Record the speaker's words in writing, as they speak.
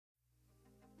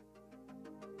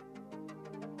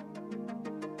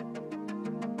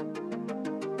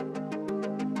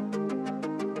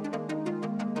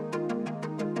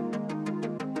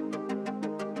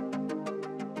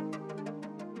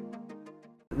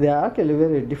They are actually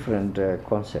very different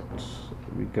concepts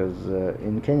because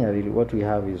in Kenya, really, what we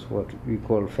have is what we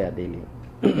call fair dealing,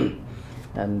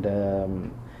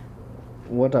 and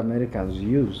what Americans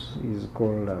use is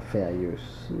called fair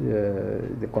use.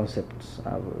 The concepts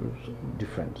are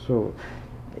different. So,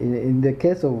 in the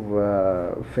case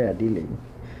of fair dealing,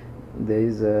 there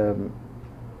is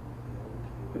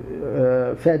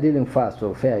fair dealing first,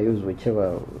 or fair use,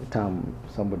 whichever term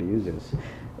somebody uses,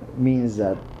 means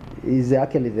that is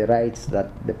actually the rights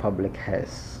that the public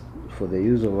has for the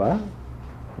use of a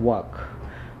work,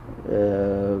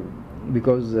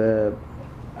 because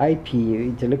IP,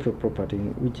 intellectual property,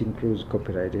 which includes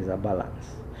copyright, is a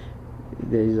balance.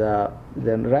 There is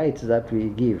the rights that we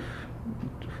give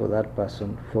for that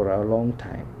person for a long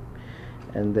time,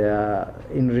 and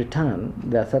in return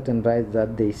there are certain rights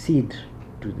that they cede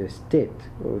to the state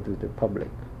or to the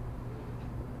public.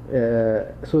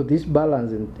 So this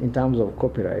balance in terms of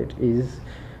copyright is,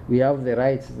 we have the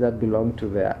rights that belong to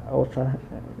the author,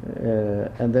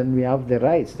 and then we have the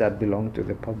rights that belong to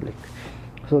the public.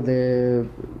 So the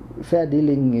fair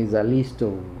dealing is a list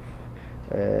of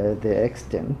the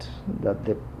extent that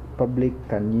the public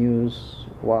can use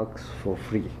works for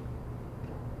free.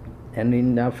 And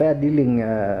in a fair dealing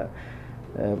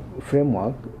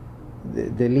framework,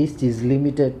 the list is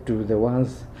limited to the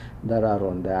ones that are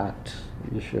on the Act.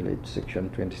 Usually it's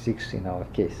Section 26 in our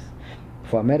case.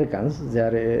 For Americans,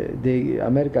 the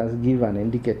Americans give an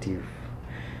indicative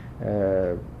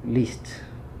list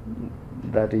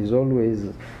that is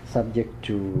always subject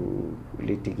to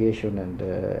litigation and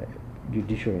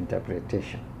judicial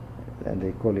interpretation, and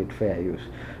they call it fair use.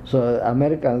 So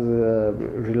Americans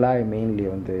rely mainly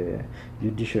on the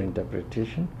judicial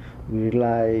interpretation. We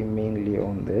rely mainly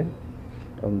on the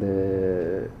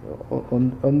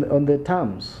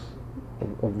terms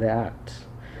of the act.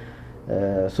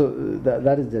 So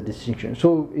that is the distinction.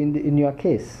 So in your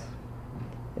case,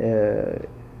 in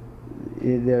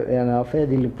our fair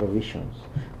dealing provisions,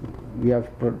 we have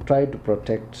tried to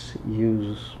protect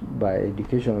use by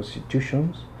educational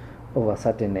institutions of a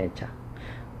certain nature.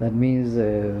 That means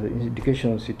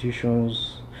educational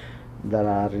institutions that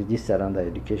are registered under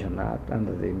Education Act,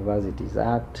 under the Universities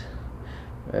Act,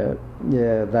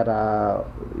 that are,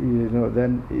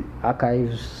 then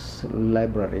archives,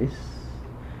 libraries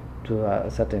to a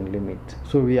certain limit.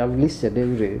 So we have listed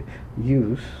every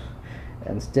use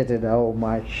and stated how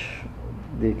much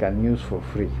they can use for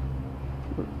free.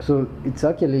 So it's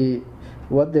actually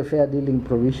what the fair dealing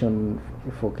provision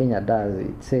for Kenya does.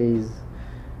 It says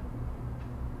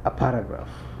a paragraph.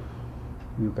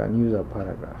 You can use a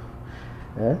paragraph.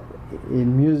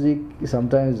 In music,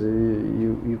 sometimes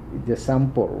the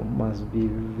sample must be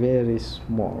very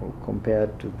small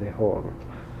compared to the whole.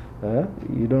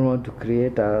 You don't want to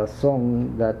create a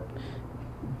song that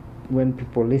when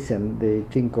people listen, they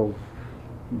think of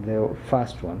the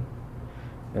first one.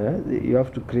 You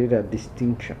have to create a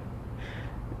distinction.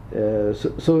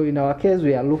 So in our case,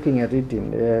 we are looking at it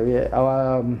in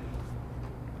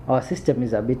our system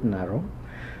is a bit narrow,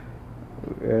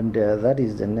 and that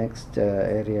is the next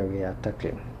area we are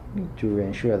tackling to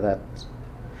ensure that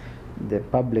the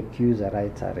public user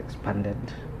rights are expanded,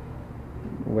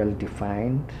 well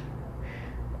defined,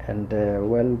 and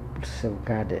well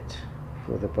safeguarded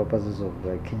for the purposes of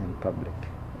the Kenyan public.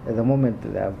 At the moment,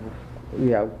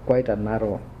 we have quite a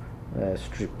narrow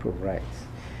strip of rights.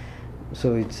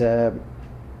 So it's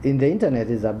in the internet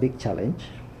is a big challenge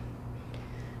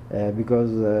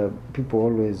because people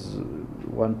always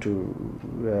want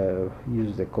to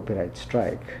use the copyright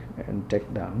strike and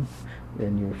take down.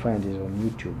 Then you find it on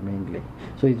YouTube mainly.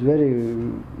 So it's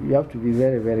you have to be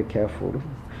very, very careful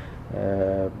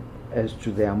as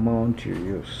to the amount you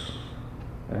use.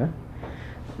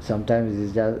 Sometimes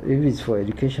it's just, if it's for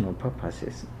educational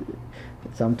purposes,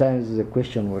 sometimes the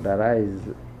question would arise,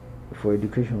 for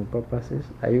educational purposes,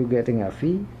 are you getting a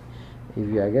fee? If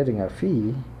you are getting a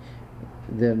fee,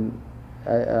 then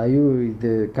are you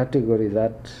the category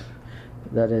that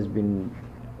has been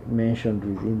mentioned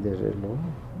within the law?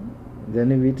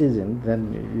 Then if it isn't,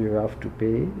 then you have to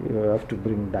pay, you have to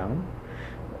bring down,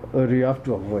 or you have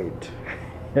to avoid.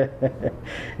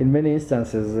 In many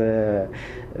instances,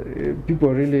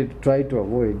 people really try to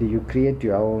avoid. You create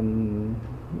your own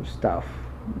stuff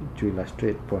to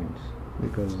illustrate points,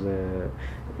 because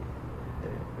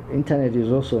internet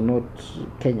is also not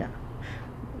Kenya.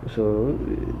 So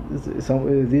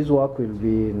this work will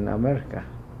be in America,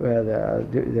 where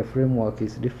the framework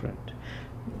is different.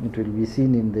 It will be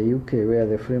seen in the UK, where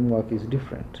the framework is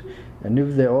different. And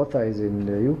if the author is in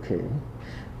the UK,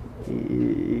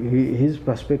 his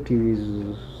perspective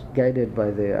is guided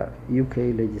by the UK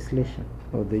legislation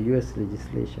or the US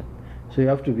legislation. So you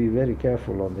have to be very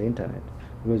careful on the internet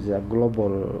because it's a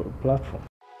global platform.